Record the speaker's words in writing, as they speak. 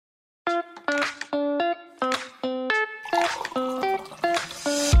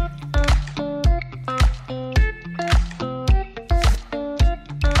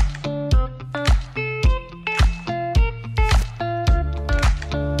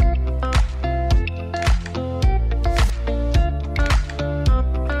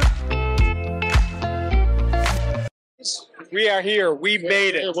We are here. We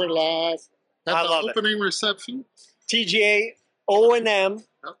made it. We're live at I the love opening reception. TGA O&M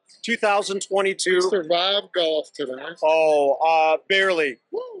 2022. We survived golf today. Oh, barely.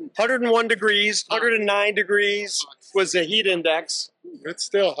 101 degrees, 109 degrees was the heat index. It's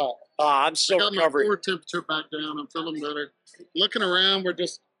still hot. I'm still I got my recovering. core temperature back down. I'm feeling better. Looking around, we're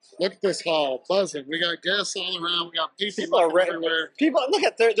just look at this hall buzzing. We got guests all around. We got people everywhere. People, look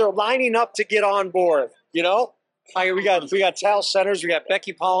at they're lining up to get on board. You know, we got Tal Centers, we got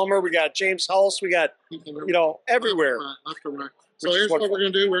Becky Palmer, we got James Hulse, we got everywhere. Left to right. So here's what we're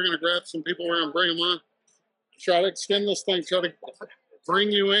gonna do. We're gonna grab some people. We're gonna bring them on. Try to extend this thing. Try to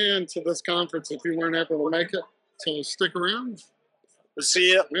bring you in to this conference if you weren't able to make it. So stick around. We'll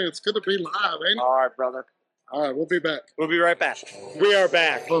see you. Man, it's good to be live, ain't it? All right, brother. All right, we'll be back. We'll be right back. We are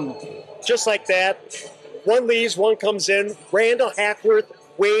back. Boom. Just like that. One leaves, one comes in. Randall Hackworth,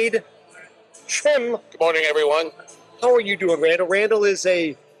 Wade Trim. Good morning, everyone. How are you doing, Randall? Randall is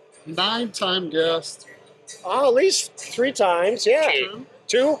a 9-time guest. at least 3 times. Yeah.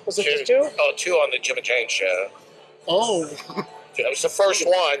 Two? Was it just 2? Oh, 2 on the Jim and Jane show. Oh, That was the first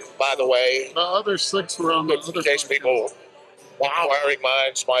one, by the way. the other 6 were on the In other case podcast. people, inquiring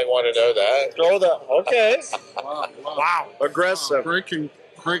minds might want to know that. Throw the okay. Wow, wow. Wow, aggressive. Breaking.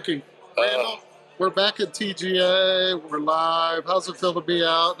 Uh, Randall, we're back at TGA. We're live. How's it feel to be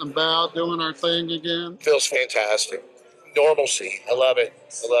out and about doing our thing again? Feels fantastic. Normalcy. I love it.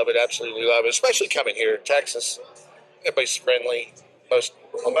 I love it. Absolutely love it. Especially coming here in Texas. Everybody's friendly. Most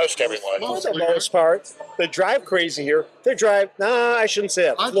everyone. For the most part, they drive crazy here. I shouldn't say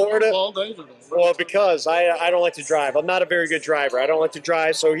it. I Florida. drove all day today. Well, because I don't like to drive. I'm not a very good driver. I don't like to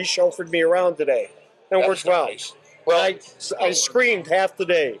drive, so he chauffeured me around today. And it worked well. Nice. Well, I screamed half the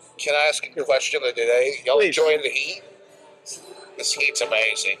day. Can I ask a question of the day? Y'all Please. enjoying the heat? This heat's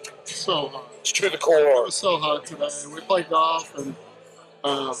amazing. So hot. It's to the It core. was so hot today. We played golf and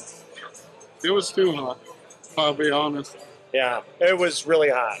it was too hot. I'll be honest. Yeah, it was really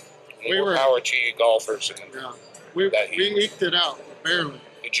hot. We were- Power to you golfers. And Yeah, we eked it out barely.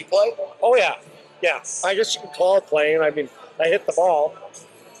 did you play? Oh yeah, yeah. I guess you can call it playing. I mean, I hit the ball.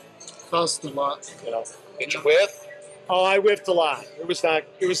 Fussed a lot. You know. Did you whiff? Oh, I whiffed a lot. It was not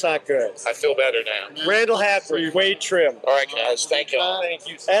good. I feel better now. Randall Hackworth, Wade Trim. All right, guys. Thank you. Thank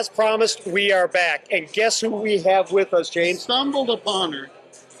you. As promised, we are back. And guess who we have with us, James? Stumbled upon her.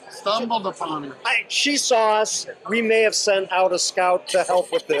 She saw us. We may have sent out a scout to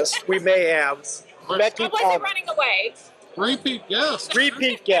help with this. We may have. Becky I wasn't Palmer. running away. Repeat guest.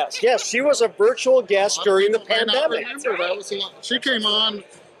 Repeat guest. Yes, she was a virtual guest during the People may not pandemic. remember. That was a lot. She came on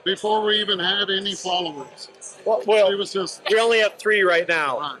before we even had any followers. Well, She was just we only have 3 right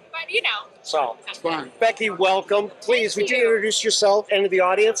now. fine. But So, Fine. Becky, welcome. Please, would you you. introduce yourself and to the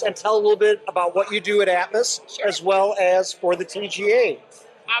audience and tell a little bit about what you do at Atmos Sure. as well as for the TGA?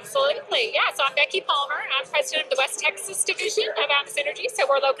 absolutely. Yeah, so I'm Becky Palmer. I'm president of the West Texas division of Atmos Energy. So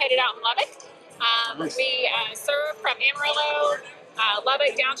we're located out in Lubbock. Nice. We serve from Amarillo,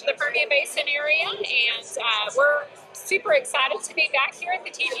 Lubbock down to the Permian Basin area. And we're super excited to be back here at the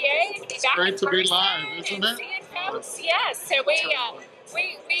TGA and to be back great in to be person live, isn't and it? seeing folks. Yes. So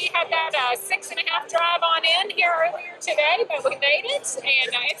we had that 6.5 drive on in here earlier today, but we made it,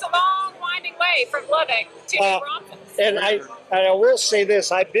 and it's a long, winding way from Lubbock to New Braunfels. And I will say this,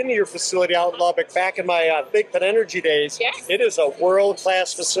 I've been to your facility out in Lubbock back in my Big Pen Energy days. Yes. It is a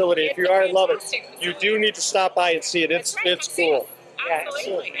world-class facility. If It's you are in Lubbock, fantastic you facility. do need to stop by and see it. It's That's right, it's come see cool. us.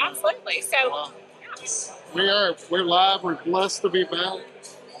 Absolutely, absolutely. So, We're live. We're blessed to be back.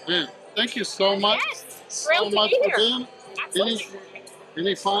 Man, thank you so much. yes, So thrilled to much be for here. being. Absolutely.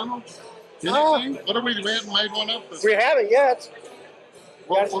 Any final? No. Anything? What are we made one up? We haven't yet.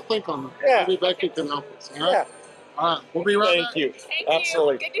 We'll think on that. Yeah. Maybe Becky can help us. All right. Yeah. All right. We'll be right Thank back. you. Thank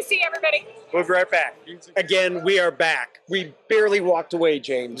Absolutely. you. Good to see everybody. We'll be right back. Again, we are back. We barely walked away,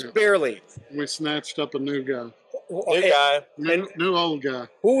 James. Yeah. Barely. We snatched up a new guy. New guy. New old guy.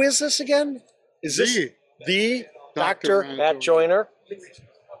 Who is this again? Is this the Dr. Dr. Matt Joyner?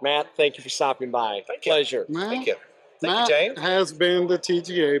 Matt, thank you for stopping by. Thank you. Pleasure. Matt, Thank you. Thank Matt you, Jane. has been to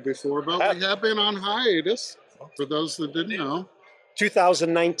TGA before, but Have. we have been on hiatus. For those that didn't know,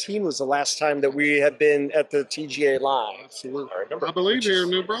 2019 was the last time that we had been at the TGA Live. absolutely. I remember. I believe Which here is in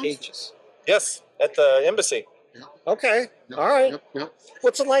New Braunfels. Ages. Yes, at the embassy. Okay. Yep, All right. Yep.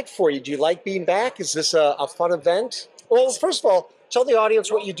 What's it like for you? Do you like being back? Is this a fun event? Well, first of all, tell the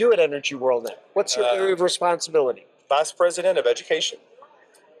audience what you do at Energy World Net. What's your area of responsibility? Vice President of Education.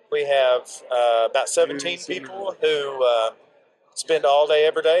 We have about 17 people who spend all day,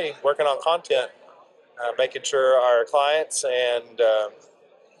 every day working on content, making sure our clients and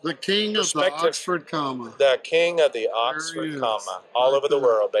The king of the Perspective. Oxford comma. The king of the There he Oxford is. comma, all Right over the there.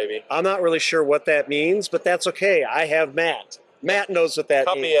 world, baby. I'm not really sure what that means, but that's okay. I have Matt. Matt knows what that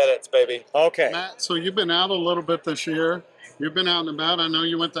Copy means. edits, baby. Okay. Matt, so you've been out a little bit this year. You've been out and about. I know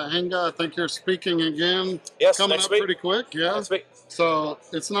you went to Henga. I think you're speaking again. Yes, Coming next up week. pretty quick, yeah. Next week. So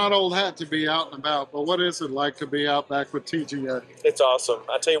it's not old hat to be out and about, but what is it like to be out back with TGA? It's awesome.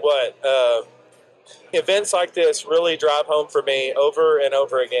 I tell you what, events like this really drive home for me over and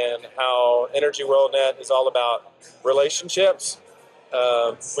over again how Energy World Net is all about relationships.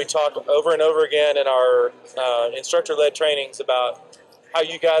 We talk over and over again in our instructor-led trainings about how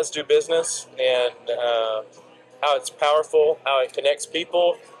you guys do business and how it's powerful, how it connects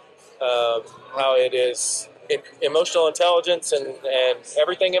people, how it is emotional intelligence and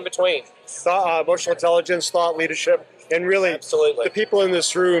everything in between. Emotional intelligence, thought leadership, and really Absolutely. the people in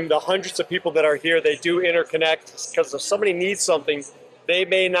this room, the hundreds of people that are here, they do interconnect because if somebody needs something, they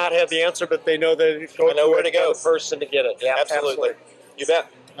may not have the answer, but they know that I know where to go. the person to get it. Yeah, Absolutely. You bet.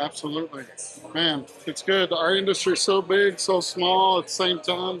 Absolutely. Man, it's good. Our industry's so big, so small at the same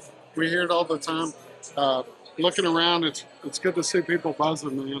time. We hear it all the time. Looking around, it's good to see people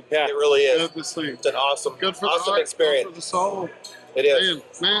buzzing, man. Yeah. It really is. Good to see. It's an awesome, Good for the awesome heart, experience. good for the soul. It is.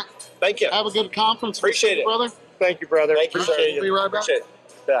 Man, Matt, Thank you. have a good conference. Appreciate it. brother. Thank you, brother. Thank you, sir. Appreciate Be you. right back. Appreciate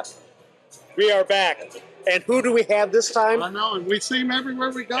it. Yeah. We are back. And who do we have this time? I know, and we see him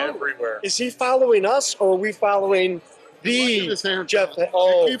everywhere we go. Everywhere. Is he following us or are we following Look at the his hair. Jeff? It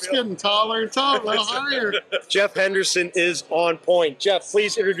Oh, keeps getting taller and taller, a little higher. Jeff Henderson is on point. Jeff,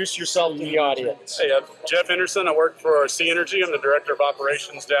 please introduce yourself to the audience. Hey, I'm Jeff Henderson. I work for C Energy. I'm the director of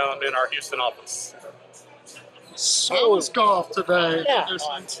operations down in our Houston office. How So, was golf today? Yeah.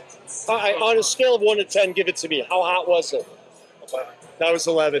 on a scale of 1 to 10, give it to me. How hot was it? That was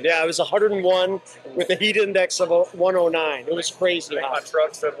 11. Yeah, it was 101 with a heat index of 109. It was crazy I think my hot.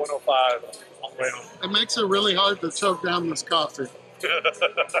 truck said 105 on the way home. It makes it really hard to choke down this coffee.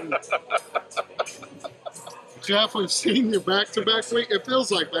 Jeff, we've seen you back-to-back week. It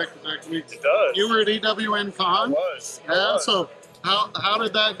feels like back-to-back weeks. It does. You were at EWN Con. I was. I Yeah, was. so how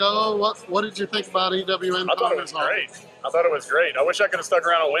did that go? What did you think about EWN I thought Con? it was great. I thought it was great. I wish I could have stuck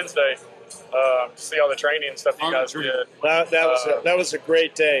around on Wednesday to see all the training and stuff you guys did. That was a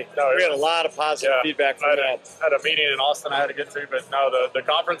great day. No, We had a lot of positive Yeah, feedback I from had that. had a meeting in Austin I had to get to, but no, the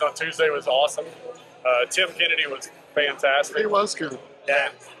conference on Tuesday was awesome. Tim Kennedy was fantastic. It was good. Yeah.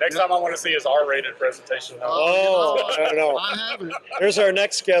 Next time I want to see his R-rated presentation. Oh, you know what? I don't know. I haven't. There's our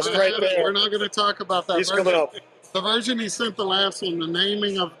next guest I right haven't. there. We're not going to talk about that. He's version. coming up. The version he sent the last one, the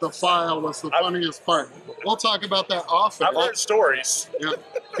naming of the file was the funniest part. We'll talk about that often. I've heard stories. Yeah,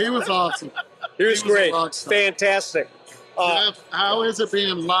 he was awesome. He was a great. rock star. Fantastic. Jeff, how is it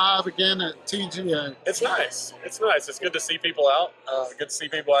being live again at TGA? It's nice. It's nice. It's good to see people out. Good to see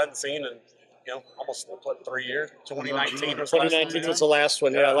people I hadn't seen in almost 3 years. 2019 was last one 2019 we was did. the last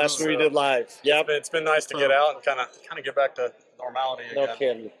one. Yeah, last one we did live. Yep. It's been nice to get out and kind of get back to normality No again.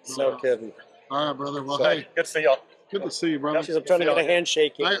 kidding. No kidding. All right, brother. Well, So, hey, good to see y'all. good to see you, brother. I'm trying to get a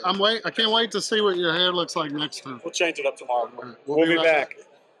handshake. I can't wait to see what your hair looks like next time. We'll change it up tomorrow. We'll be right back.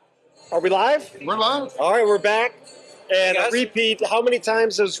 Are we live? We're live. All right, we're back. And a Yes. repeat, how many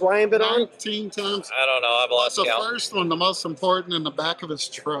times has Ryan been on? 19 times. I don't know. I've lost The count. first one, the most important, in the back of his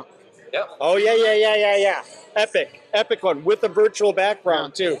truck. Oh, yeah. Epic one with a virtual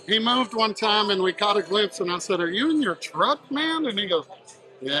background, too. He moved one time and we caught a glimpse, and I said, "Are you in your truck, man?" And he goes,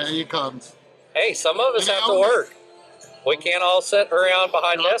 "Yeah, you caught him." Hey, some of us You have know? to work. We can't all sit around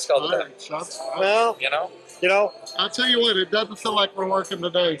behind desks all the time. Shots fired. Well, You know? I'll tell you what, it doesn't feel like we're working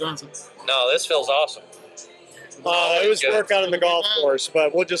today, does it? No, this feels awesome. it was Good. work on the golf course,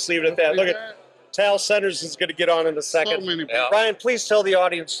 but we'll just leave it at that. Look at Tal Centers is going to get on in a so second. many people. Yeah. Ryan, please tell the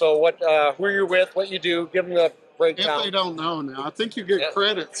audience, so who you're with, what you do, give them the If breakdown. they don't know now, I think you get Yeah.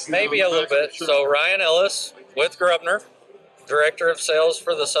 credits. Maybe a little bit. So Ryan Ellis with Grubner, Director of Sales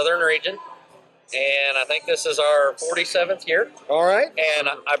for the Southern Region. And I think this is our 47th year. All right. And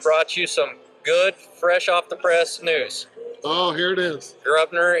I brought you some good, fresh off the press news. Oh, here it is.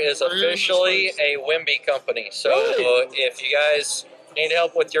 Grubner is Right in the officially space. a Wimby company. So Really? if you guys need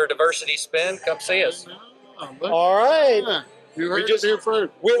help with your diversity spend, come see us. All right. Yeah. You heard just- it here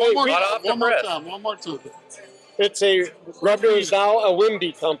first. Wait, One more we- Hot time. off the One more press. time. One more time. It's a Grubner is now a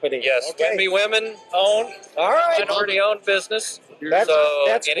Wimby company. Yes, Okay. Wimby women owned, All right. minority owned business. That's- So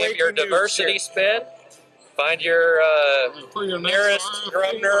that's any of breaking your news diversity here. spend, find your For your next nearest RFP,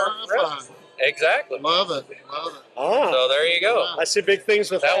 Grubner RFI. exactly. Love it. Love it. Ah, So there you go. I see big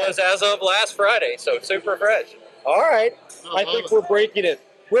things with That was as of last Friday, so super fresh. All right. I love think it. we're breaking it.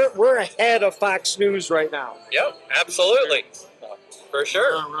 We're ahead of Fox News right now. Yep, absolutely. For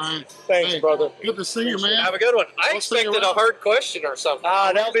sure. All right. Thanks, Hey, brother. Good to see you, man. Have a good one. I We'll see you expected a around. hard question or something.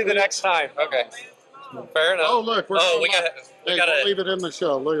 That'll be the next time. Okay. Fair enough. Oh, look. We're Oh, going we live. got Hey, a. we'll leave it in the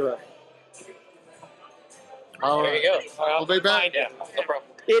show. Look at that. All There right. you go. We'll be back. Yeah, no problem.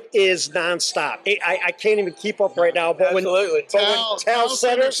 It is nonstop. I can't even keep up right now. But Absolutely. when Tal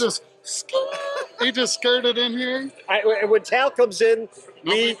Centers, He just skirted in here. when Tal comes in,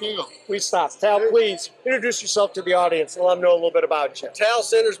 No big deal. we stop. Tal, please introduce yourself to the audience and let them know a little bit about you. Tal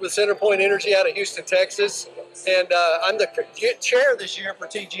Centers with Centerpoint Energy out of Houston, Texas. And I'm the chair this year for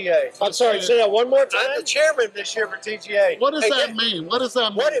TGA. I'm sorry, say that one more I'm time. the chairman this year for TGA. What does Hey, that mean? What does that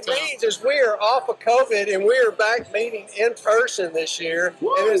mean? What it Tal? means is we are off of COVID and we are back meeting in person this year.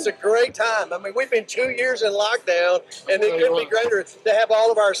 Woo! And it's a great time. I mean, we've been 2 years in lockdown, and it tell you couldn't be what. greater to have all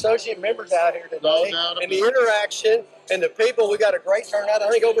of our associate members out here No today. doubt And the about it. interaction and the people. We got a great turnout. I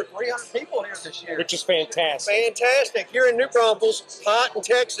think over 300 people here this year. Which is fantastic. Fantastic. You're in New Braunfels, hot in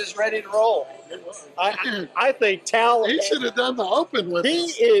Texas, ready to roll. I think Tal, He should have done the open with he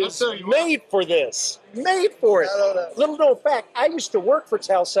us. is I'll tell you what. made for this. Made for it. I don't know. Little known fact, I used to work for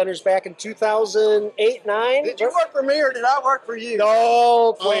Tal Centers back in 2008, 9. Did you work for me or did I work for you?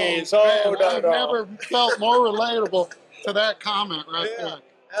 No, please. man, Oh, no, I've no. never felt more relatable to that comment right Yeah, there.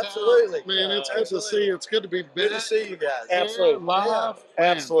 absolutely. Man, it's good to Absolutely. see you. It's good to be Good back. to see you guys. Absolutely. Live.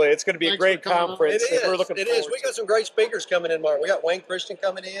 Absolutely. It's going to be a Thanks great for coming on. conference. It is. We're looking It forward is. We to got some great speakers coming in, Mark. We got Wayne Christian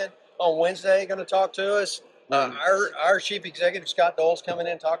coming in on Wednesday, going to talk to us. Our chief executive Scott Dole's coming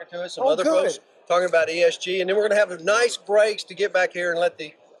in talking to us. Some Oh, other good. folks talking about ESG, and then we're going to have nice breaks to get back here and let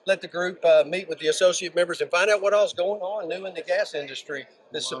the group meet with the associate members and find out what all's going on new in the gas industry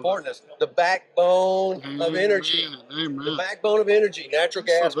that's supporting us. The backbone of energy. Amen. The backbone of energy, natural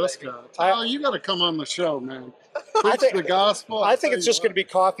gas. So this baby. guy. Oh, you got to come on the show, man. I Preach think- the gospel. I think it's just going to be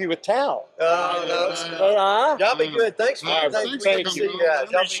coffee with Tal. No, y'all be good. Thanks, man. Thanks Good for to see you coming guys.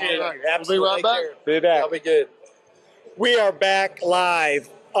 on. Y'all Appreciate be it. good. Absolutely. We'll be right back. Take care. Be back. Y'all be good. We are back live.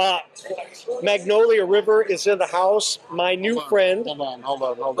 Magnolia River is in the house. My new friend, Hold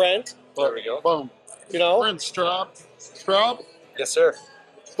on. Brent, There we go. Boom. you know, Brent Straub. Straub? Yes, sir.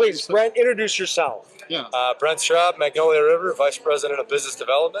 please, Brent, introduce yourself. Yeah. Brent Straub, Magnolia River, Vice President of Business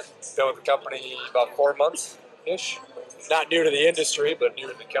Development. Been with the company about 4 months-ish. Not new to the industry, but new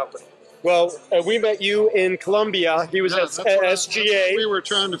to the company. Well, we met you in Columbia. He was Yeah, at that's what SGA. we were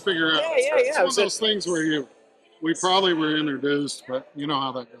trying to figure out. Yeah. It's one It of was those things where we probably were introduced, but you know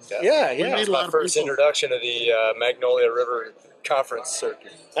how that goes. Yeah, We yeah. need It's a lot my of first people. introduction to the Magnolia River conference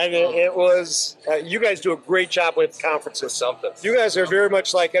circuit. And it was, you guys do a great job with It's conferences. something. You guys are very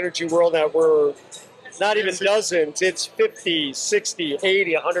much like Energy World that we're not even dozens. It's 50, 60,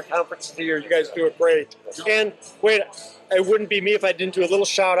 80, 100 conferences a year. You guys do it great. And wait, it wouldn't be me if I didn't do a little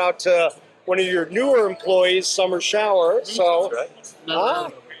shout out to one of your newer employees, Summer Shower. So, Right? come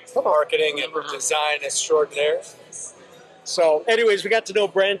on. Marketing and design extraordinaire. So, anyways, we got to know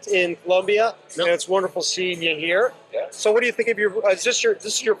Brent in Columbia, Yep. and it's wonderful seeing you here. Yeah. So, what do you think of your? This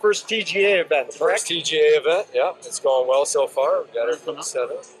is your first TGA event, First correct? TGA event. Yeah, it's going well so far. We got everything set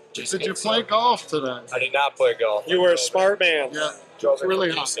up. Just Did you getting play started. golf today? I did not play golf. You were a smart man. Yeah. Drove It's in really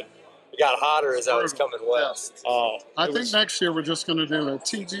from hot. Houston. It got hotter as I was coming west. Oh, I it think was- next year we're just going to do a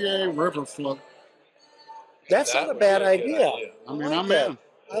TGA river float. that's That not a would bad be a good idea. I mean, like I'm that. in.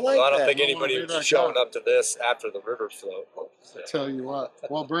 I like Well, I don't that. think I anybody wanna would do be that showing guy. up to this after the river float. Tell you what.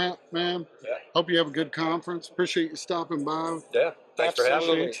 Well, Brent, man, Yeah. hope you have a good conference. Appreciate you stopping by. Yeah, thanks for having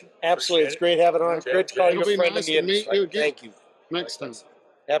me. Absolutely. Absolutely. It's great having on. It's great to call you It'll be a friend nice in the to meet industry. you again. Thank you. Next time.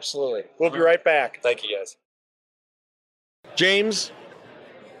 Absolutely. We'll be right back. Thank you, guys. James,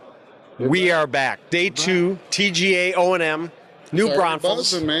 we are back. Day 2, TGA O&M, New Sorry, Braunfels.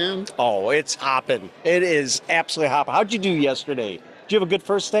 buzzing, man. Oh, it's hopping. It is absolutely hopping. How'd you do yesterday? Did you have a good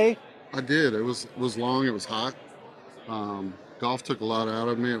first day? I did. It was long. It was hot. Golf took a lot out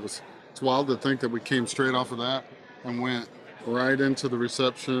of me. It's wild to think that we came straight off of that and went right into the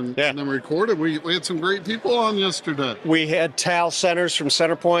reception. Yeah. And then recorded. We had some great people on yesterday. We had Tal Centers from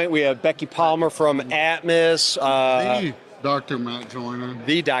Centerpoint. We had Becky Palmer from Atmos. The Dr. Matt Joyner.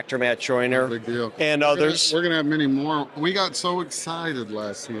 The Dr. Matt Joyner. Big deal. And others. We're gonna have many more. We got so excited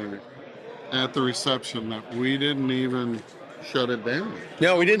last night at the reception that we didn't even shut it down.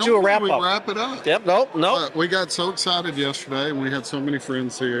 No, we didn't do a Normally wrap we up. wrap it up. Yep, nope. But we got so excited yesterday, and we had so many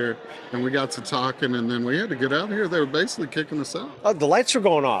friends here, and we got to talking, and then we had to get out of here. They were basically kicking us out. Oh, the lights were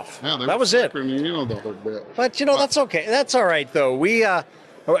going off. Yeah, they that were was it. flickering, you know, the whole bit. But you know that's okay. That's all right though. We, I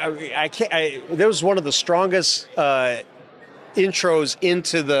can't. There was one of the strongest intros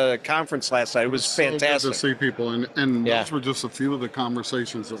into the conference last night. It was So fantastic. good to see people, and Yeah. those were just a few of the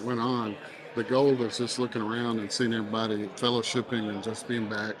conversations that went on. The goal was just looking around and seeing everybody fellowshipping and just being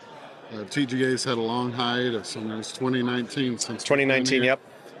back. TGA's had a long hiatus, and it's 2019 since 2019, yep.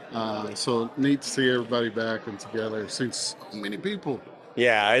 So neat to see everybody back and together. Seen so many people.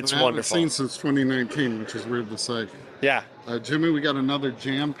 Yeah, it's I haven't wonderful. seen since 2019, which is weird to say. Yeah. Jimmy, we got another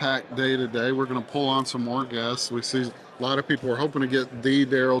jam-packed day today. We're going to pull on some more guests. We see a lot of people. We're hoping to get the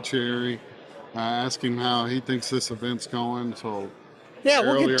Daryl Cherry. Ask him how he thinks this event's going. So Yeah,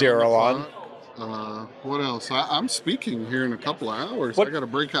 we'll earlier get Daryl the on. clock. What else? I'm speaking here in a couple of hours. What- I got a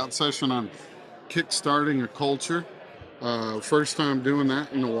breakout session on kickstarting a culture. First time doing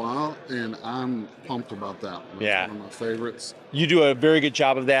that in a while, and I'm pumped about that. That's Yeah. one of my favorites. You do a very good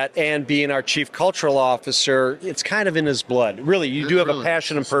job of that, and being our chief cultural officer, it's kind of in his blood. Really, you It do have a really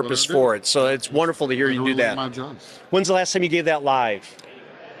passion and is. That's what purpose I do. for it, so it's wonderful to hear you do Literally that. My job. When's the last time you gave that live?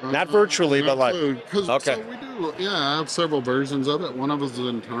 Not virtually, but live. Okay. So we do. Yeah, I have several versions of it. One of us is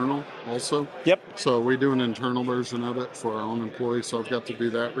internal, also. Yep. So we do an internal version of it for our own employees. So I've got to do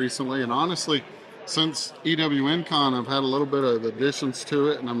that recently, and honestly, since EWNCon, I've had a little bit of additions to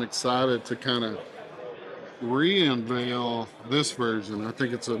it, and I'm excited to kind of re-unveil this version. I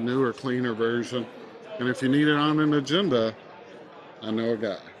think it's a newer, cleaner version, and if you need it on an agenda, I know a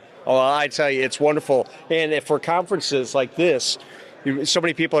guy. Oh, I tell you, it's wonderful. And if for conferences like this, so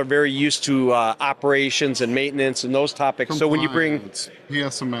many people are very used to operations and maintenance and those topics. So when you bring, Compliance,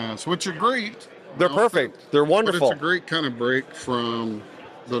 PSMS, which are great. they're you know, perfect. They're But wonderful. it's a great kind of break from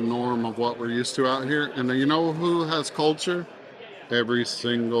the norm of what we're used to out here. And you know who has culture? Every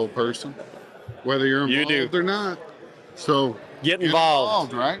single person, whether you're You involved do. or not. So Get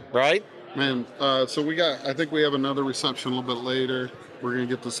involved, right? right? Man, so I think we have another reception a little bit later. We're going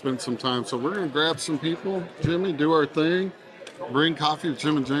to get to spend some time. So we're going to grab some people, Jimmy, do our thing, bring coffee with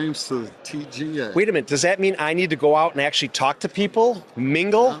Jim and James to the TGA. Wait a minute. Does that mean I need to go out and actually talk to people,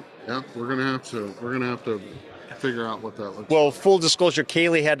 mingle? Yeah, we're going to have to. We're going to have to figure out what that looks like. Well, full disclosure,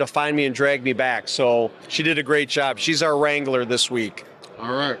 Kaylee had to find me and drag me back, so she did a great job. She's our wrangler this week.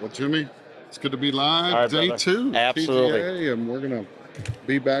 All right. Well, Jimmy, it's good to be live. All right, Day brother. 2. Absolutely. TGA, and we're going to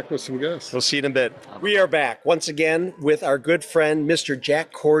be back with some guests. We'll see you in a bit. We are back once again with our good friend, Mr.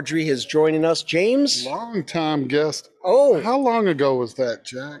 Jack Cordry, is joining us. James? Long time guest. Oh, How long ago was that,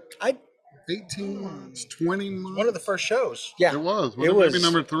 Jack? I 18 months, 20 months? One of the first shows. yeah. It was. It Maybe was-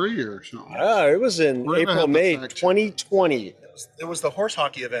 number 3 or something. It was in We're gonna April, have to May fact check. 2020. It was the horse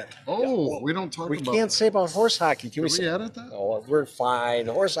hockey event. Oh, we don't talk We about can't say about horse hockey. Can Can we we say? edit that? Oh, we're fine.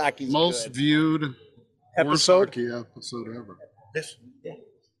 Horse hockey's Most good. viewed horse Episode? hockey episode ever. This It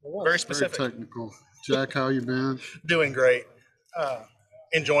was. very Very specific. technical. Jack, how you been? Doing great.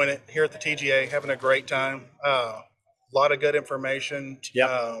 Enjoying it here at the TGA, having a great time. A lot of good information. Yep.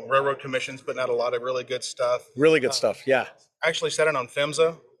 Railroad Commission's putting out a lot of really good stuff. Really good stuff. Yeah. Actually sat in on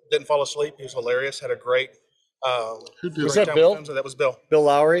PHMSA. Didn't fall asleep. He was hilarious. Had a great. Who did Was great that time Bill? with PHMSA. That was Bill. Bill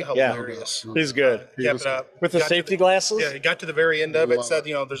Lowry? Yeah. Hilarious. He's good. He Kept was- it up. With the Got to safety glasses? Yeah, he got to the very end of it. Love Said,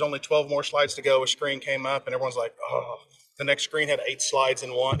 it. there's only 12 more slides to go. A screen came up, and everyone's like, oh. The next screen had 8 slides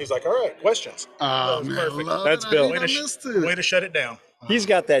in one. He's like, all right, questions. Oh, was man, perfect. love That's it. Bill. I Way to, missed it. way to shut it down. He's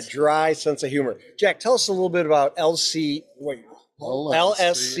got that dry sense of humor. Jack, tell us a little bit about LSCS.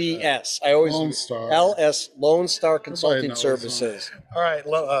 I always Lone Star. Lone Star Consulting knows, Services. All right,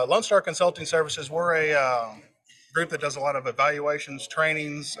 Lone Star Consulting Services. We're a group that does a lot of evaluations,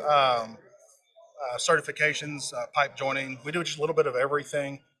 trainings, certifications, pipe joining. We do just a little bit of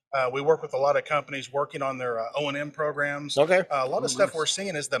everything. We work with a lot of companies working on their O&M programs. Okay. A lot of stuff we're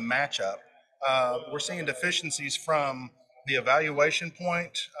seeing is the matchup. We're seeing deficiencies from the evaluation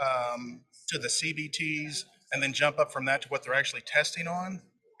point to the CBTs, and then jump up from that to what they're actually testing on,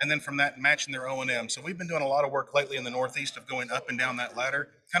 and then from that matching their O&M. So we've been doing a lot of work lately in the Northeast of going up and down that ladder,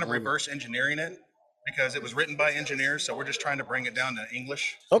 kind of reverse engineering it, because it was written by engineers. So we're just trying to bring it down to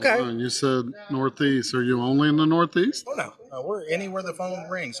English. Okay. You said Northeast. Are you only in the Northeast? Oh no, we're anywhere the phone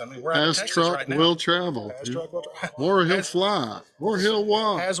rings. I mean, we're out of As Texas truck right now. will travel. As truck will tra- Or he'll As- fly. Or he'll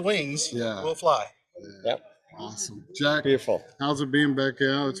walk. has wings. Yeah. Will fly. Yep. Awesome. Jack, Beautiful. how's it being back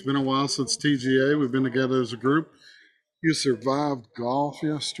out? It's been a while since TGA. We've been together as a group. You survived golf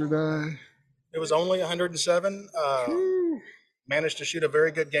yesterday. It was only 107. Whew. Managed to shoot a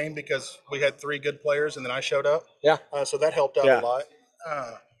very good game because we had 3 good players, and then I showed up. Yeah. So that helped out Yeah. a lot.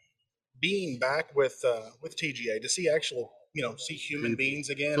 Being back with TGA to see actual, see human beings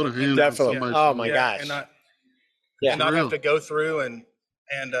again. Put a hand on Definitely. somebody's Oh my Yeah, gosh. and not Yeah. and not Real. have to go through and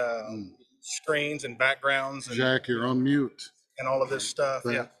screens and backgrounds and, Jack, you're on mute. and all of this stuff.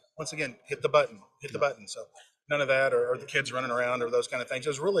 Yeah. Yeah. Once again, hit the button. So none of that, or the kids running around or those kind of things.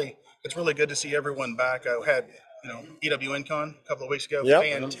 It's really good to see everyone back. I had EWNCon a couple of weeks ago. Yep.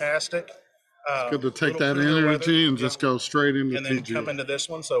 Fantastic. Good to take that Cooler energy weather, and just go straight into and then TG. come into this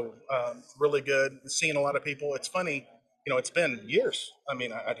one. So really good. Seeing a lot of people. It's funny. It's been years. I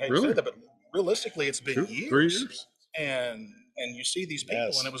mean, I'd hate to say that, but realistically, it's been 3 years. years. And you see these people,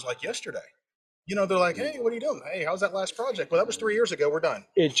 Yes. and it was like yesterday. They're like, "Hey, what are you doing? Hey, how's that last project?" Well, that was 3 years ago. We're done.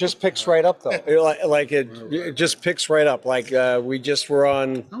 It just picks right up though. It just picks right up. Like we just were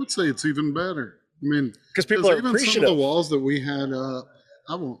on. I would say it's even better. I mean, because people are even some of appreciative. the walls that we had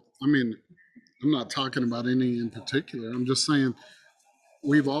I'm not talking about any in particular. I'm just saying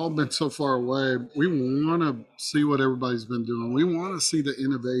we've all been so far away. We want to see what everybody's been doing. We want to see the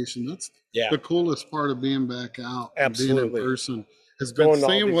innovation. That's the coolest part of being back out and being in person. Has been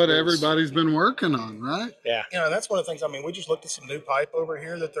seeing what everybody's been working on, right? Yeah. That's one of the things. I mean, we just looked at some new pipe over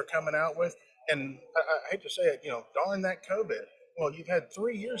here that they're coming out with, and I hate to say it, darn that COVID. Well, you've had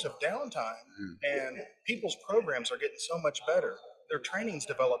 3 years of downtime, and people's programs are getting so much better. Their training's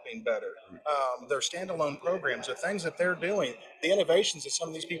developing better. Their standalone programs, the things that they're doing, the innovations that some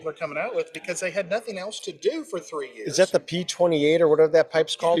of these people are coming out with because they had nothing else to do for 3 years. Is that the P28 or whatever that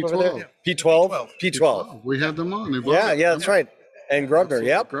pipe's called over there? P12? P12. We had them on. Yeah, that's right. And Grubner,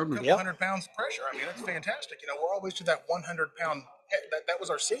 yep. Grubner. 100 pounds of pressure. I mean, that's fantastic. We're always to that 100-pound. That was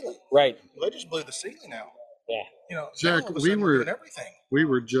our ceiling. Right. Well, they just blew the ceiling out. Yeah. Jack, now all of a sudden we're doing everything. We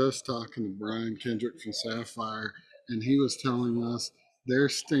were just talking to Brian Kendrick from Sapphire, and he was telling us they're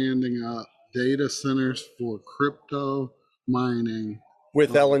standing up data centers for crypto mining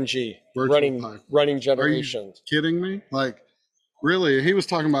with LNG running generations. Are you kidding me? Like, really? He was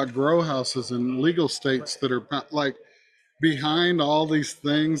talking about grow houses in legal states that are like behind all these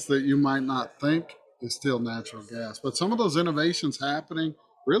things that you might not think is still natural gas. But some of those innovations happening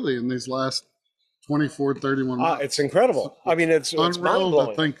really in these last 24, 31 months. It's incredible. I mean, it's unreal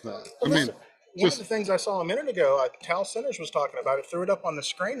to think that. Well, one of the things I saw a minute ago, Cal Centers was talking about it, threw it up on the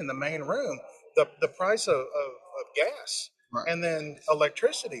screen in the main room, the price of gas and then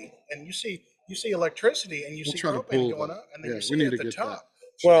electricity. And you see electricity and you see propane going up, and then you see it at the top.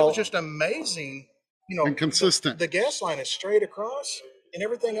 Well, it was just amazing. And consistent. The gas line is straight across, and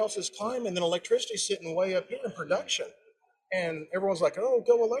everything else is climbing. And then electricity's sitting way up here in production, and everyone's like, "Oh,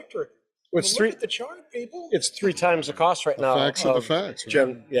 go electric." Well, look at the chart, people. It's 3 times the cost right now. Facts are the facts.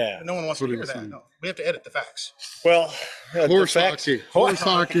 Right? But no one wants to hear that. No, we have to edit the facts. Well, horse hockey. Horse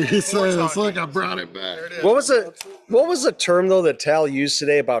hockey. He says, "Look, I brought it back." What was the term though that Tal used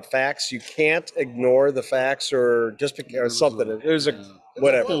today about facts? You can't ignore the facts, or just because something. It was a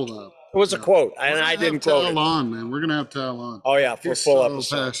whatever. It was a quote, and I didn't quote it. Tal on, man. We're gonna have Tal on. Oh yeah, for full episode.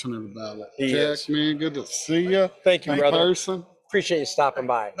 So passionate about it. He Jack, man, good to see you. Thank you, brother. Person. Appreciate you stopping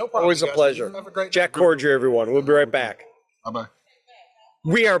by. No problem. Always a pleasure. Have a great Jack Cordier, everyone. We'll be right back. Bye-bye.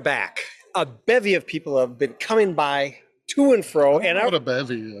 We are back. A bevy of people have been coming by to and fro. I don't know what a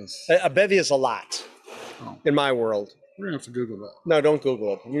bevy is. A bevy is a lot in my world. We're going to have to Google that. No, don't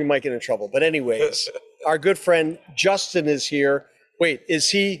Google it. You might get in trouble. But anyways, our good friend Justin is here. Wait, is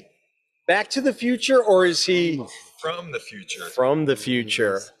he back to the future or is he from the future? From the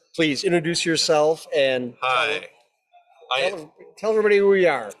future. Please introduce yourself and hi. Tell everybody who we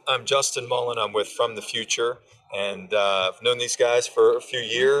are. I'm Justin Mullen. I'm with From the Future, and I've known these guys for a few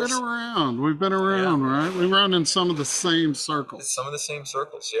years. We've been around, right? We run in some of the same circles. Some of the same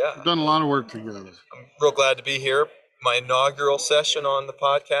circles, yeah. We've done a lot of work together. I'm real glad to be here. My inaugural session on the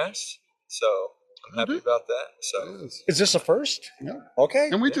podcast, so I'm happy about that. So, is this a first? Yeah. Okay.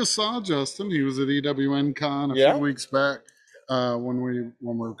 And we just saw Justin. He was at EWNCon a few weeks back. When we're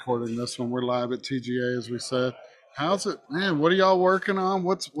recording this one, we're live at TGA, as we said. How's it, man? What are y'all working on?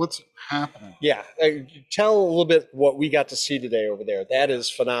 What's happening? Yeah, tell a little bit what we got to see today over there. That is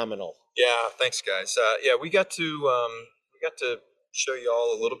phenomenal. Yeah, thanks, guys. Yeah, we got to show you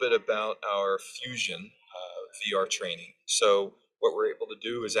all a little bit about our Fusion VR training. So what we're able to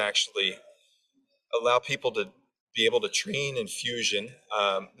do is actually allow people to be able to train in Fusion,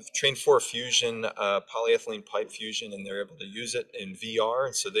 train for Fusion, polyethylene pipe fusion, and they're able to use it in VR,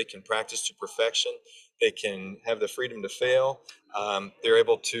 and so they can practice to perfection. They can have the freedom to fail. They're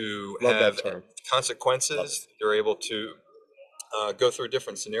able to have consequences. They're able to go through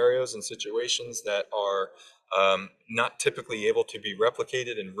different scenarios and situations that are not typically able to be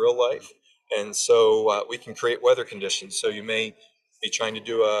replicated in real life. And so we can create weather conditions. So you may be trying to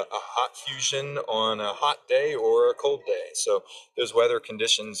do a hot fusion on a hot day or a cold day. So those weather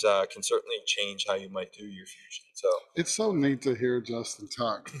conditions can certainly change how you might do your fusions. So It's so neat to hear Justin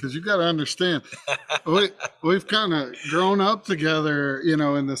talk because you got to understand, we've kind of grown up together, you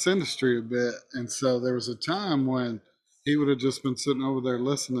know, in this industry a bit. And so there was a time when he would have just been sitting over there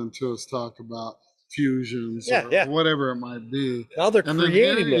listening to us talk about fusions or whatever it might be. Now they're and then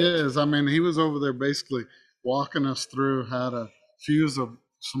here creating he it. is. I mean, he was over there basically walking us through how to fuse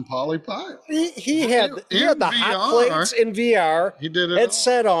some poly pipe. He had In the VR. hot plates in VR. He did it all.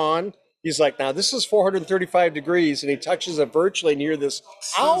 Headset on. He's like, now this is 435 degrees, and he touches it virtually, and you hear this,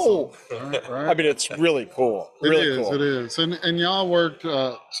 ow! Right. I mean, it's really cool. Really cool. It is. And y'all worked,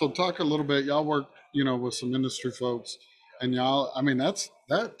 so talk a little bit, y'all worked, you know, with some industry folks, and y'all, I mean,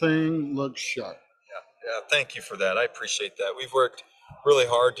 that thing looks sharp. Yeah, thank you for that. I appreciate that. We've worked really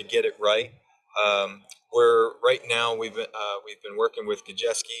hard to get it right. We're right now we've been working with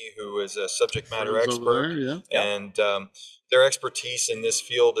Gajeski, who is a subject matter Friends over expert, there, and their expertise in this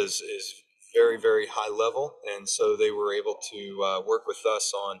field is very, very high level, and so they were able to work with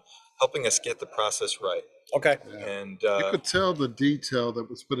us on helping us get the process right. Okay. And you could tell the detail that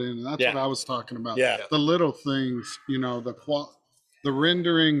was put in, and that's what I was talking about. Yeah. The little things, you know, the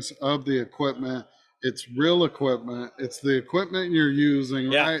renderings of the equipment. It's real equipment. It's the equipment you're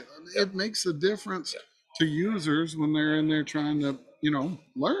using, right? It makes a difference to users when they're in there trying to, you know,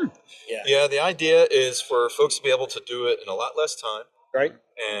 learn. Yeah, the idea is for folks to be able to do it in a lot less time. Right.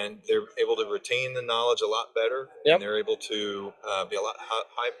 And they're able to retain the knowledge a lot better. Yep. And they're able to be a lot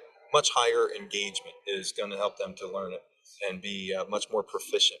much higher engagement is going to help them to learn it and be much more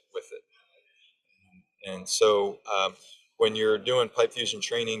proficient with it. And so when you're doing pipe fusion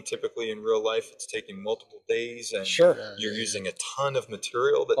training, typically in real life, it's taking multiple days, and you're using a ton of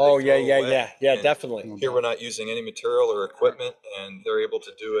material that definitely. Here we're not using any material or equipment, and they're able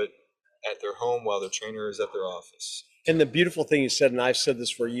to do it at their home while their trainer is at their office. And the beautiful thing you said, and I've said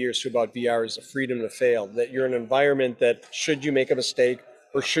this for years too about VR, is the freedom to fail. That you're in an environment that should you make a mistake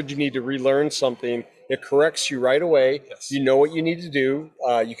or should you need to relearn something, it corrects you right away. Yes. You know what you need to do.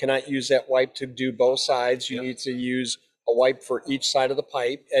 You cannot use that wipe to do both sides. You need to use a wipe for each side of the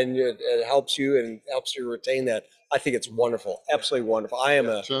pipe, and it helps you retain that. I think it's wonderful, absolutely wonderful. I am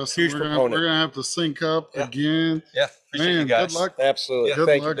a huge proponent. We're gonna have to sync up again. Yeah, appreciate you guys. Good luck. Absolutely. Good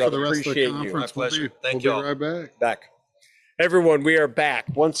Thank luck you, for brother. the rest Appreciate of the you. conference. My pleasure. We'll Thank you. be right back. Back. Everyone, we are back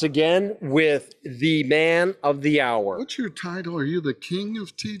once again with the man of the hour. What's your title? Are you the king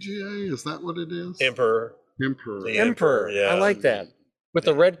of TGA? Is that what it is? Emperor. Emperor. The Emperor. yeah. I like that. With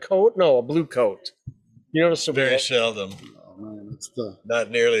a red coat? No, a blue coat. You notice Very seldom. Oh, man, it's the Not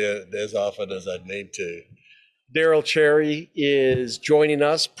nearly as often as I'd need to. Daryl Cherry is joining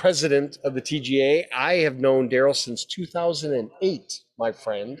us, president of the TGA. I have known Daryl since 2008, my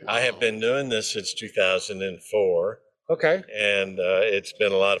friend. I have been doing this since 2004. Okay. And it's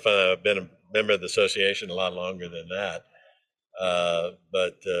been a lot of fun. I've been a member of the association a lot longer than that.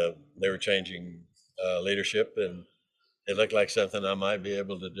 But they were changing leadership, and it looked like something I might be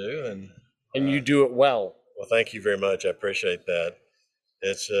able to do. And you do it well. Well, thank you very much. I appreciate that.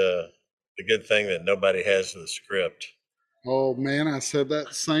 It's a good thing that nobody has the script. Oh man, I said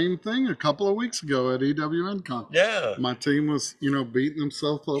that same thing a couple of weeks ago at EWNCon. Yeah. My team was, beating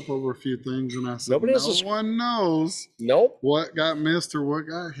themselves up over a few things, and I said, Nobody no else is- one knows Nope. what got missed or what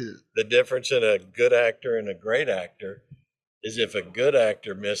got hit. The difference in a good actor and a great actor is if a good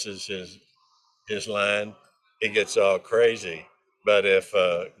actor misses his line, he gets all crazy. But if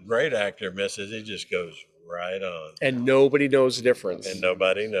a great actor misses, he just goes right on. And nobody knows the difference. And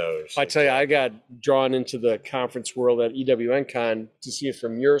nobody knows. I tell you, I got drawn into the conference world at EWNCon to see it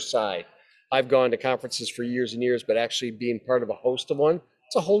from your side. I've gone to conferences for years and years, but actually being part of a host of one,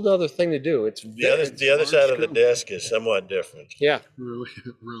 it's a whole other thing to do. It's The other side of the desk is somewhat different. Yeah. Really.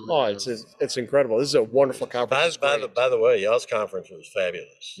 Oh, it's incredible. This is a wonderful conference. By the way, y'all's conference was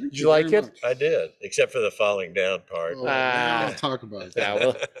fabulous. Did you like it? I did, except for the falling down part. Oh, I'll talk about that. Yeah,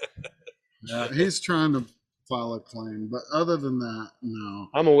 well, Yeah, he's trying to file a claim, but other than that, no.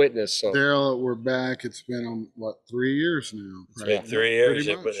 I'm a witness. So Daryl, we're back. It's been 3 years now. It's been 3 years.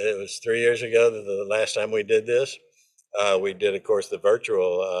 Pretty much. It was 3 years ago that the last time we did this. We did, of course, the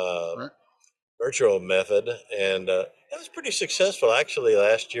virtual method, and it was pretty successful. Actually,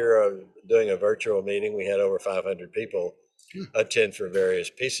 last year, doing a virtual meeting, we had over 500 people attend for various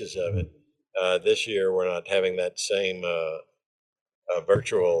pieces of it. This year, we're not having that same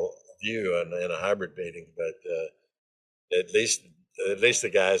virtual view in a hybrid meeting, but at least the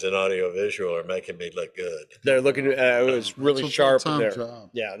guys in audio visual are making me look good. they're looking. It was really It's a sharp in full-time there. job.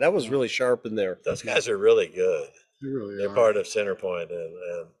 Yeah, that was really sharp in there. Those guys are really good. You really They're are. part of Centerpoint,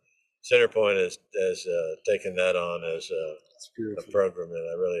 and Centerpoint has taken that on as of programming.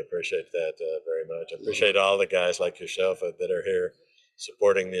 I really appreciate that very much. I appreciate all the guys like yourself that are here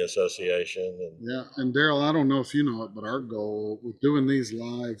supporting the association. And Yeah, and Daryl, I don't know if you know it, but our goal with doing these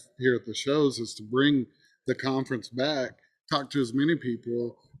live here at the shows is to bring the conference back, talk to as many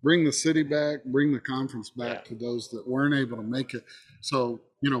people, bring the city back, bring the conference back to those that weren't able to make it. So,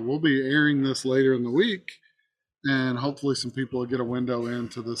 we'll be airing this later in the week, and hopefully some people will get a window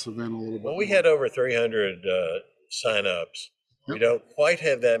into this event a little bit. well, we had over 300 sign-ups. We don't quite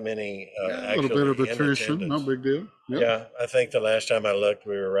have that many a little bit of attrition, no big deal. Yep. Yeah, I think the last time I looked,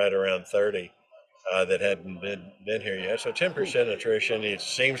 we were right around 30 that hadn't been here yet. So 10% attrition, it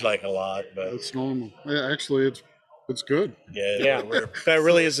seems like a lot, but It's normal. Yeah, actually, it's good. Yeah, we're that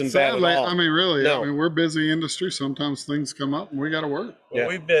really isn't bad at Sadly, all. I mean, really, No. we're busy industry. Sometimes things come up and we got to work. Well,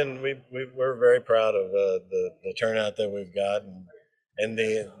 we're very proud of the turnout that we've got and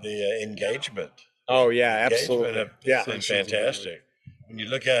the engagement. Oh yeah, Engagement absolutely. has been fantastic. When you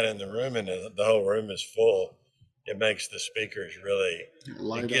look out in the room and the whole room is full, it makes the speakers really.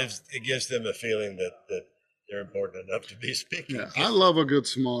 Light It gives them a feeling that they're important enough to be speaking. Yeah, I love a good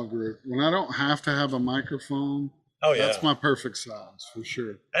small group. When I don't have to have a microphone, Oh yeah, that's my perfect size for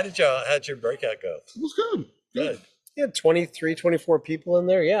sure. How'd your breakout go? It was good. Good. You had 23, 24 people in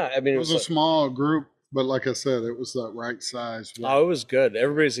there. Yeah, I mean, It was a small group, but like I said, it was that right size. Oh, it was good.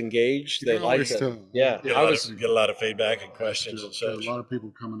 Everybody's engaged. They Yeah, liked we're it. still- Yeah, Get a lot of feedback and questions and There's such. a lot of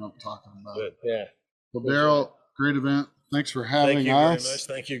people coming up talking about Good. it. Yeah. Well, Daryl, great event. Thanks for having Thank you very us. much.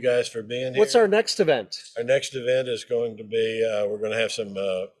 Thank you guys for being here. What's our next event? Our next event is going to be, we're going to have some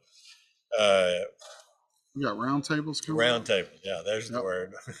We got roundtables coming. round tables. Yeah, there's the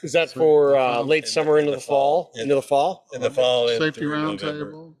word. Is that for late summer into the fall? Into the fall? In the fall. Safety through roundtable.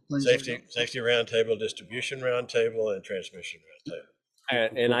 November. things like Safety roundtable, distribution roundtable, and transmission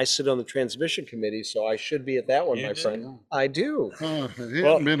roundtable. And I sit on the transmission committee, so I should be at that one, You my do? friend. I do. that. Oh, he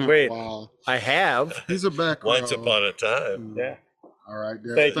Well, hasn't been wait. a while. I have. He's a back Once row. upon a time. Yeah. All right,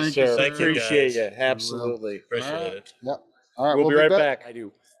 Daryl. Thank you, sir. Thank you, Appreciate guys. you. Absolutely. Appreciate it. Yep. All right, We'll be right back. I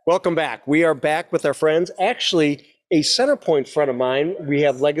do. Welcome back. We are back with our friends. Actually, a Centerpoint friend of mine. We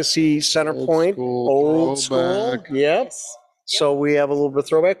have Legacy Centerpoint. Old school. throwback. Yep. So we have a little bit of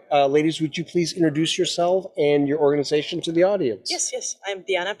throwback. Ladies, would you please introduce yourself and your organization to the audience? Yes. I'm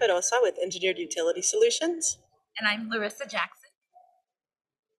Diana Perosa with Engineered Utility Solutions. And I'm Larissa Jackson.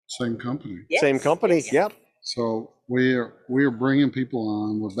 Same company. Yes. Same company. Yep. So we are bringing people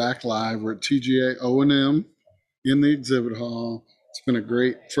on. We're back live. We're at TGA O&M in the exhibit hall. It's been a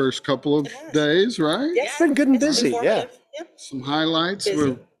great first couple of days, right? Yes. It's been good and It's busy. Yeah. informative. Yep. Some highlights.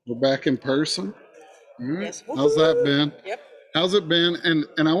 Busy. We're back in person. All right. Yes. How's that been? Yep. How's it been?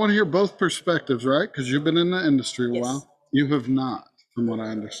 And I want to hear both perspectives, right? Because you've been in the industry a Yes. while. You have not, from what I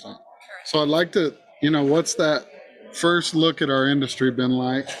understand. So I'd like to, what's that first look at our industry been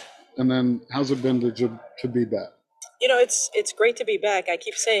like? And then how's it been to be back? It's great to be back. I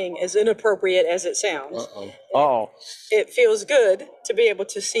keep saying, as inappropriate as it sounds, Uh-oh. Oh. it feels good to be able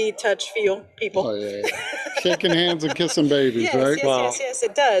to see, touch, feel people. Oh, yeah. Shaking hands and kissing babies, Yes, right? yes,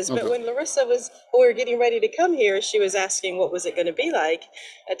 it does. Okay. But when when we were getting ready to come here, she was asking what was it going to be like.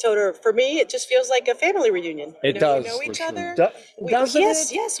 I told her, for me, it just feels like a family reunion. It does. We know each other. Doesn't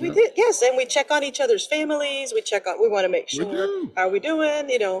Yes, it? yes, we did. Yes, and we check on each other's families. We want to make sure, do. how are we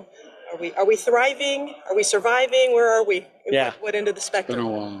doing? Are we thriving? Are we surviving? Where are we? Yeah. What end of the Been a spectrum?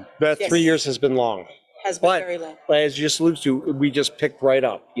 while. That Yes. 3 years has been long. Has been But very long. as you just alluded to, we just picked right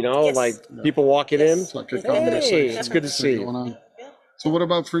up, Yes. like people walking in. It's like a Hey, conversation. it's good to see you. going on. So what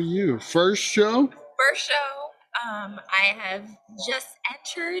about for you? First show? First show, I have just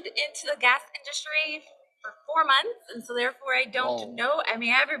entered into the gas industry for 4 months, and so therefore I don't know. I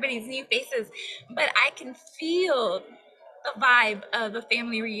mean, everybody's new faces, but I can feel the vibe of a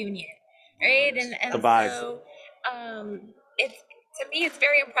family reunion, right? And The vibe. so it's, to me, it's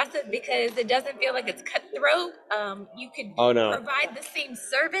very impressive because it doesn't feel like it's cutthroat. You could Oh, no. provide the same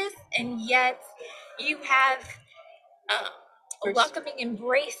service, and yet you have a welcoming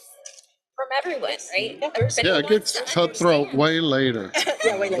embrace from everyone, right? Everybody Yeah, it wants gets to cutthroat understand. way later.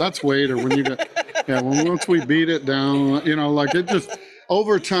 Yeah, way later. That's later when you get, once we beat it down, like it just,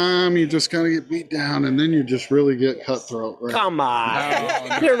 over time, you just kind of get beat down and then you just really get cutthroat. Right? Come on.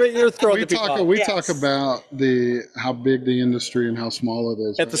 No, You're throwing we the people talk, off. we Yes. talk about how big the industry and how small it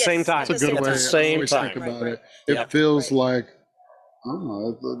is. At the right? same time. That's a good At way the I same always time. think about Right. it. It Yep. feels like I don't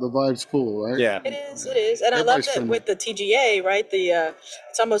know. The vibe's cool, right? Yeah. It is, and I love Everybody's that friendly. with the TGA, right?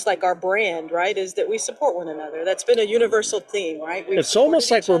 It's almost like our brand, right? Is that we support one another. That's been a universal theme, right? We've It's almost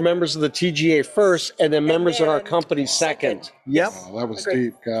supported like each we're other. members of the TGA first and then members of our then company second. Yep. Oh, that was Agreed.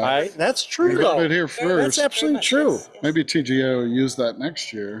 deep, guys. That's true, You though. heard it here Very much, first. That's absolutely very much, true. yes, yes. Maybe TGA will use that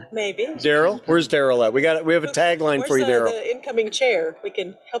next year. Maybe. Daryl? Where's Daryl at? We have a tagline Where's for you, Daryl. the incoming chair? We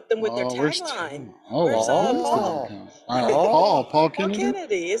can help them with their where's tagline. Oh, Where's, Paul. Paul? All right, Paul Paul Kennedy.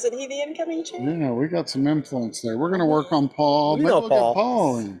 Kennedy. Isn't he the incoming chair? Yeah, we got some influence there. We're going to work on Paul. We Maybe know we'll Paul. get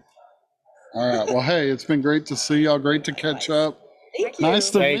Paul in. All right. Well, hey, it's been great to see y'all. Great to catch up. Thank you. Nice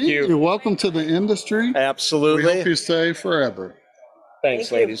to Thank meet you. you. Welcome to the industry. We hope Absolutely. you stay forever. Thanks,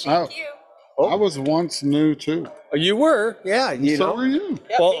 Thank you. ladies. I, Thank you. I was once new too. You were, yeah. You So know. were you.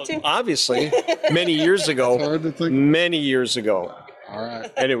 Yep, Well, me too. obviously, many years It's ago. hard to think. Many years ago. All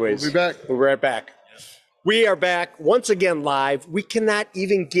right. Anyways, We'll be back. We'll be right back. We are back once again live. We cannot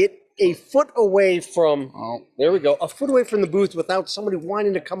even get a foot away from, Oh, there we go, a foot away from the booth without somebody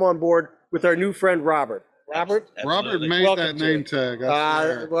wanting to come on board with our new friend, Robert. Robert? Robert made Welcome that to name it. tag. I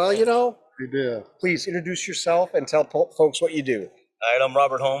swear. Well, you know, He did. please introduce yourself and tell folks what you do. All right, I'm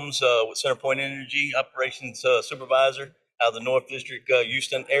Robert Holmes with CenterPoint Energy, Operations Supervisor out of the North District,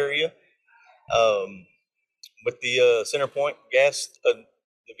 Houston area. With the CenterPoint gas, the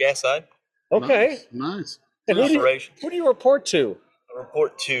gas side Okay. Nice. And who operation. do you report to? I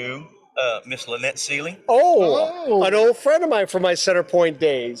report to Miss Lynette Sealy. Oh. An old friend of mine from my Centerpoint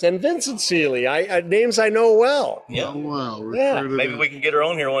days, and Vincent Sealy. Names I know well. Yeah, Oh, wow. Yeah. Recruited maybe in. we can get her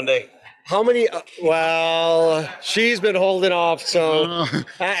on here one day. How many? Well, she's been holding off, so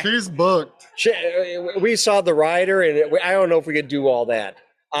She's booked. we saw the rider, and I don't know if we could do all that.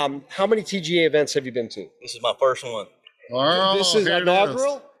 How many TGA events have you been to? This is my first one. Oh, This is here it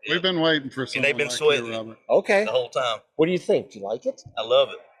inaugural? We've been waiting for something they've been like sweating. you, Robert. Okay. The whole time. What do you think? Do you like it? I love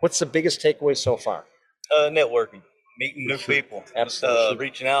it. What's the biggest takeaway so far? Networking, meeting new people, Absolutely.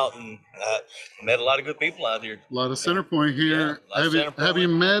 reaching out, and met a lot of good people out here. A lot of Centerpoint here. Yeah, a lot of Have you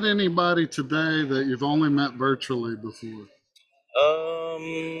Centerpoint. met anybody today that you've only met virtually before?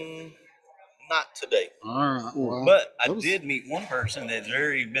 Not today. All right. Well, But I that was did meet one person that's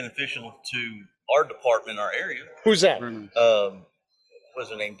very beneficial to our department, our area. Who's that? very nice. What's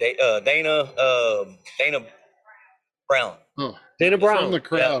her name? Dana Brown. Oh, Dana from Brown. the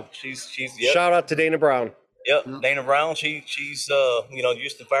crowd. She's yep, Shout out to Dana Brown. yep. Dana Brown. She's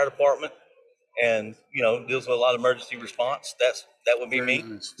Houston Fire Department, and deals with a lot of emergency response. That would be Very me.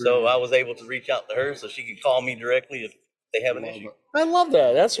 nice, very So I nice. was able to reach out to her so she could call me directly if they have an Love issue. it. I love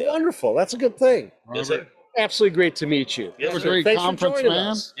that. That's Yeah. wonderful. That's a good thing. Yes, Robert, sir. Absolutely great to meet you. Yes, have a sir. great Thanks for conference, joining man.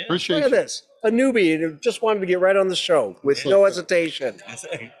 us. Yeah. Appreciate Look at you. this. A newbie who just wanted to get right on the show with no hesitation. Yes,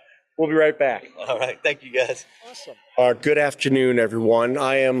 sir. We'll be right back. All right. Thank you, guys. Awesome. Good afternoon, everyone.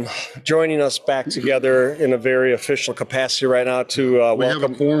 I am joining us back together in a very official capacity right now to We have a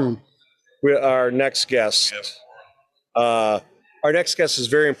welcome quorum. our next guest. Our next guest is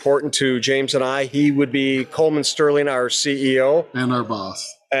very important to James and I. He would be Coleman Sterling, our CEO. And our boss.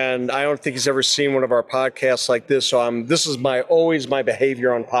 And I don't think he's ever seen one of our podcasts like this. So this is always my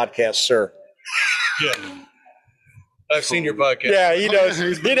behavior on podcasts, sir. Yeah. I've seen your podcast. Yeah, he knows.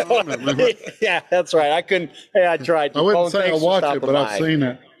 he's He been knows. on it. Yeah, that's right. I couldn't. Hey, I tried. I wouldn't Oh, say I thanks for watch it, stopping but I've by. seen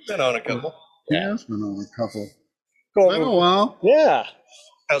it. Been on a couple. He has been on a couple. Go Been a over- while. Yeah.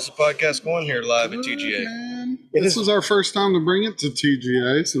 How's the podcast going here live at TGA? Man, It this is- is our first time to bring it to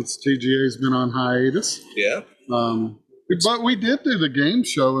TGA since TGA's been on hiatus. Yeah. But we did do the game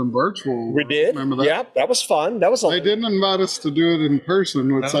show in virtual. We did. Remember that? Yeah, that was fun. That was They didn't invite us to do it in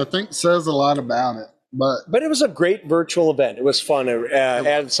person, which No. I think says a lot about it. But it was a great virtual event. It was fun. It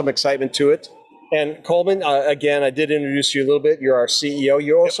added some excitement to it. And Coleman, again, I did introduce you a little bit. You're our CEO.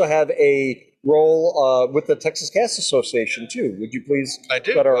 You also have a role with the Texas Gas Association too. Would you please I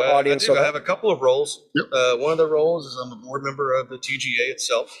do. let our I audience do. know I that? have a couple of roles. Yep. One of the roles is I'm a board member of the TGA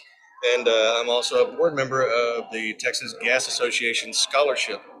itself, and I'm also a board member of the Texas Gas Association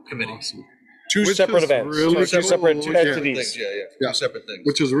Scholarship Committee. Two Which separate is events. really Two separate cool. Yeah. entities. Yeah. Yeah. Two separate things.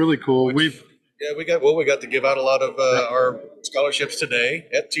 which is really cool. We got to give out a lot of our scholarships today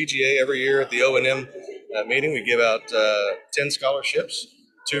at TGA every year at the O&M meeting. We give out 10 scholarships,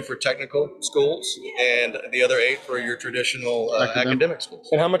 2 for technical schools, and the other 8 for your traditional academic schools.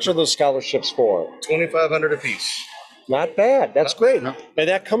 And how much are those scholarships for? $2,500 apiece. Not bad. That's great. No. And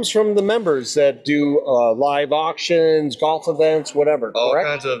that comes from the members that do live auctions, golf events, whatever. All correct?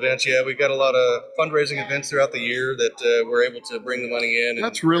 kinds of events. Yeah, we got a lot of fundraising events throughout the year that we're able to bring the money in.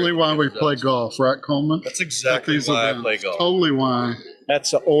 That's really why we play golf, right, Coleman? That's At exactly these why events. I play golf. Totally why.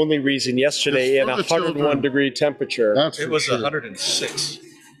 That's the only reason. Yesterday It's in for the 101 children. degree temperature. That's It for was sure. 106.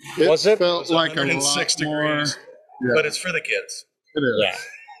 Was it? Felt like a 106 lot more. degrees. Yeah, But it's for the kids. it is. Yeah.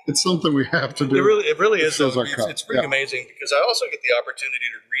 It's something we have to do. It really is. shows Though. our cup. It's pretty Yeah. amazing because I also get the opportunity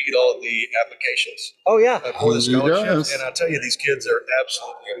to read all the applications Oh yeah. for the He scholarships, does. and I'll tell you, these kids are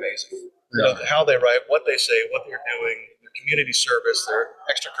absolutely amazing. Yeah. You know, how they write, what they say, what they're doing, their community service, their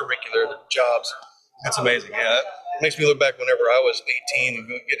extracurricular, their jobs. It's amazing. Yeah, it makes me look back whenever I was 18 and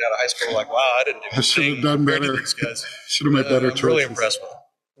getting out of high school, like, wow, I didn't do I should have anything done compared to better. these guys. Should have made better I'm really choices. impressed with them.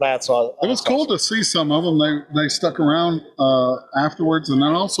 That's all. It was cool to see some of them. They stuck around afterwards, and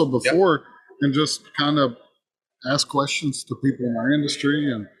then also before, and just kind of ask questions to people in our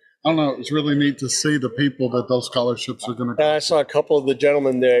industry. And I don't know, it was really neat to see the people that those scholarships are going to. And I saw a couple of the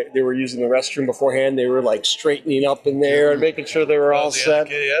gentlemen they were using the restroom beforehand. They were like straightening up in there and making sure they were all set.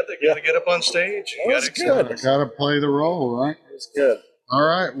 Yeah, they got to get up on stage. You That's gotta good. Got to play the role, right? It's good. All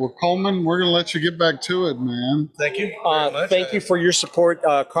right. Well, Coleman, we're going to let you get back to it, man. Thank you very much. Thank you for your support.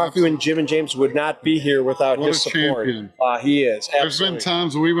 Coffee and Jim and James would not be here without What his a support. champion. He is. There's been Absolutely.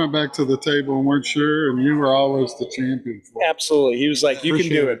 times we went back to the table and weren't sure, and you were always the champion. Absolutely. He was like, you can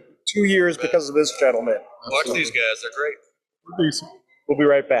do Appreciate it. 2 years because of this gentleman. Watch these guys. They're great. We're decent. We'll be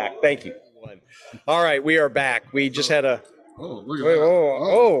right back. Thank you. All right, we are back. We just had a. Oh, look at Wait, that.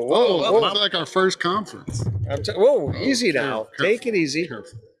 whoa. It's like our first conference. Whoa, easy now. Careful, Take it easy.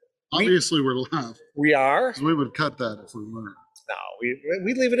 Careful. Obviously, we're live. We are. We would cut that if we weren't. No,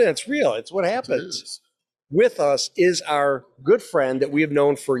 we leave it in. It's real. It's what happens. With us is our good friend that we have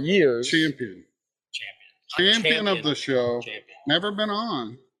known for years. Champion of the show. Never been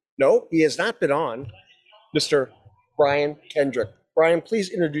on. No, he has not been on. Mr. Brian Kendrick. Brian, please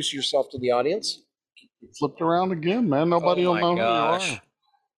introduce yourself to the audience. Flipped around again, man. Nobody will know who you are.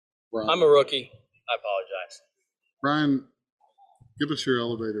 Brian. I'm a rookie. I apologize. Brian, give us your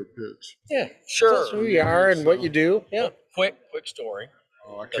elevator pitch. Yeah, Sure. Tell us who you are and what you do. Yeah. Quick story.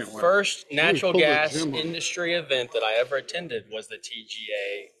 Oh, I The can't wait. first natural pull the gas gym up. industry event that I ever attended was the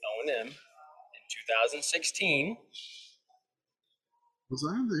TGA O&M in 2016. Was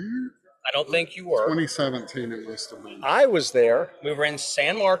I there? I don't think you were. 2017 it must have been. I was there. We were in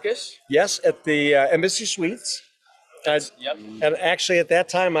San Marcos. Yes, at the Embassy Suites. Yep. And actually, at that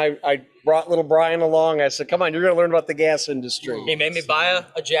time, I brought little Brian along. I said, come on, you're going to learn about the gas industry. He made me buy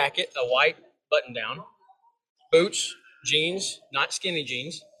a jacket, a white button down, boots, jeans, not skinny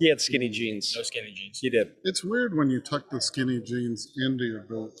jeans. He had skinny jeans. No skinny jeans. He did. It's weird when you tuck the skinny jeans into your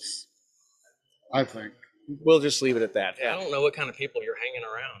boots. I think. We'll just leave it at that. I don't know what kind of people you're hanging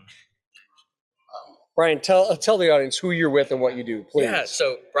around. Brian, tell the audience who you're with and what you do, please. Yeah,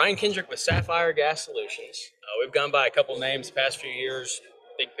 so Brian Kendrick with Sapphire Gas Solutions. We've gone by a couple names the past few years.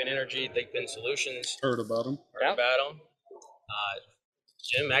 Big Pin Energy, Big Pin Solutions. Heard about them. Heard about them.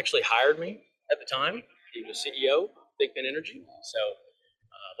 Jim actually hired me at the time. He was CEO of Big Pin Energy. So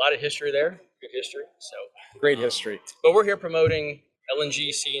a lot of history there, good history. So Great history. But we're here promoting LNG,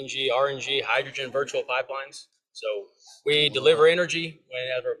 CNG, RNG, hydrogen virtual pipelines. So we deliver energy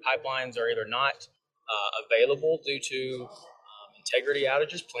whenever pipelines are either not available due to integrity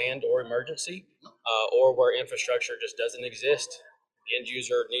outages, planned or emergency, or where infrastructure just doesn't exist. The end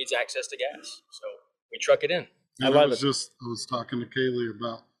user needs access to gas. So we truck it in. And I was talking to Kaylee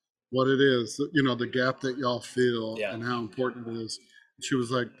about what it is, the gap that y'all feel and how important it is. She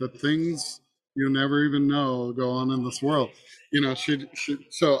was like, the things you never even know go on in this world.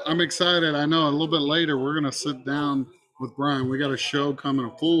 So I'm excited. I know a little bit later we're going to sit down with Brian. We got a show coming,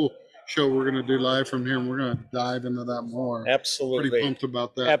 a full show we're going to do live from here, and we're going to dive into that more. Absolutely. Pretty pumped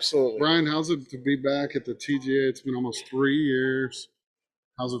about that. Absolutely. Brian, how's it to be back at the TGA? It's been almost 3 years.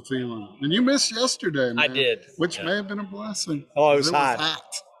 How's it feeling? And you missed yesterday, man. I did. Which may have been a blessing. Oh, it was hot.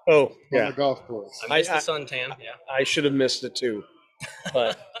 Oh, On yeah. the golf course. I missed the suntan. Yeah. I should have missed it too.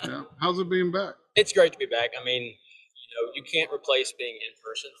 But yeah. How's it being back? It's great to be back. I mean, you can't replace being in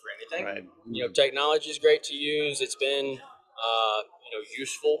person for anything. Right. Technology is great to use. It's been,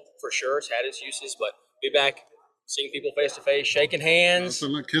 useful for sure. It's had its uses, but be back, seeing people face to face, shaking hands,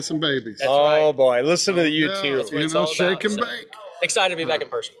 kissing babies. That's oh right. boy, listen to the Yeah, YouTube. That's what it's all shake and about. bake. Excited to be back in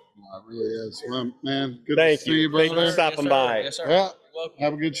person. It really is. Well, man, good Thank to see you. you, brother. Thank you for stopping by. Yes, sir. Yeah. Welcome.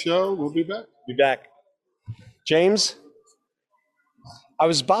 Have a good show. We'll be back. Be back. James, I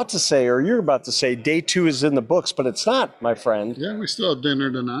was about to say, or you're about to say, day 2 is in the books, but it's not, my friend. Yeah, we still have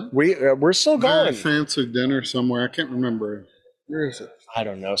dinner tonight. We're still going. Very fancy dinner somewhere. I can't remember. Where is it? I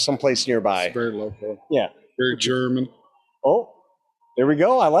don't know, someplace nearby. It's very local. Yeah. Very German. Oh, there we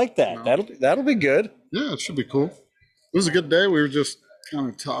go. I like that. That'll be good. Yeah, it should be cool. It was a good day. We were just kind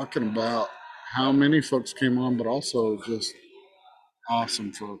of talking about how many folks came on, but also just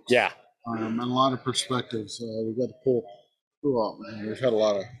awesome folks. Yeah. And a lot of perspectives. We've got to pull out, man. We've had a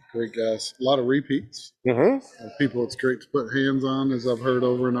lot of great guys, a lot of repeats. People it's great to put hands on, as I've heard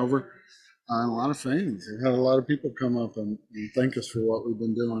over and over. And a lot of fans. We've had a lot of people come up and thank us for what we've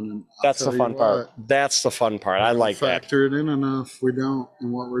been doing. And That's the fun part. That's the fun part. I like that. Factor it in enough. We don't.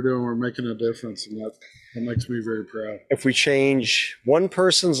 And what we're doing, we're making a difference. And that makes me very proud. If we change one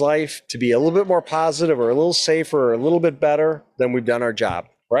person's life to be a little bit more positive or a little safer or a little bit better, then we've done our job,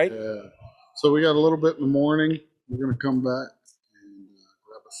 right? Yeah. So we got a little bit in the morning. We're going to come back and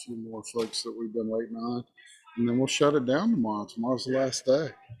grab a few more folks that we've been waiting on. And then we'll shut it down tomorrow. Tomorrow's the last day.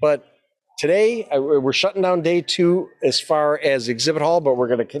 But today, we're shutting down day 2 as far as exhibit hall, but we're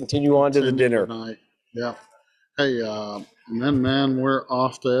going to continue on to the dinner. Tonight. Yeah. Hey, and then, man, we're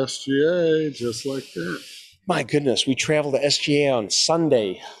off to SGA just like that. My goodness, we travel to SGA on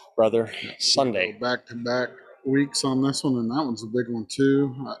Sunday, brother. Sunday. Back-to-back weeks on this one, and that one's a big one,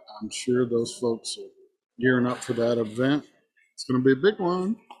 too. I'm sure those folks are gearing up for that event. It's going to be a big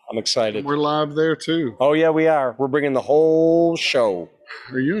one. I'm excited. And we're live there, too. Oh, yeah, we are. We're bringing the whole show.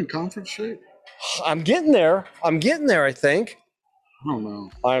 Are you in conference shape? I'm getting there, I think. I don't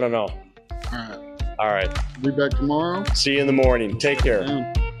know. I don't know. All right. All right. Be back tomorrow. See you in the morning. Take care.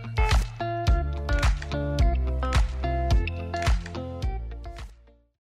 Yeah.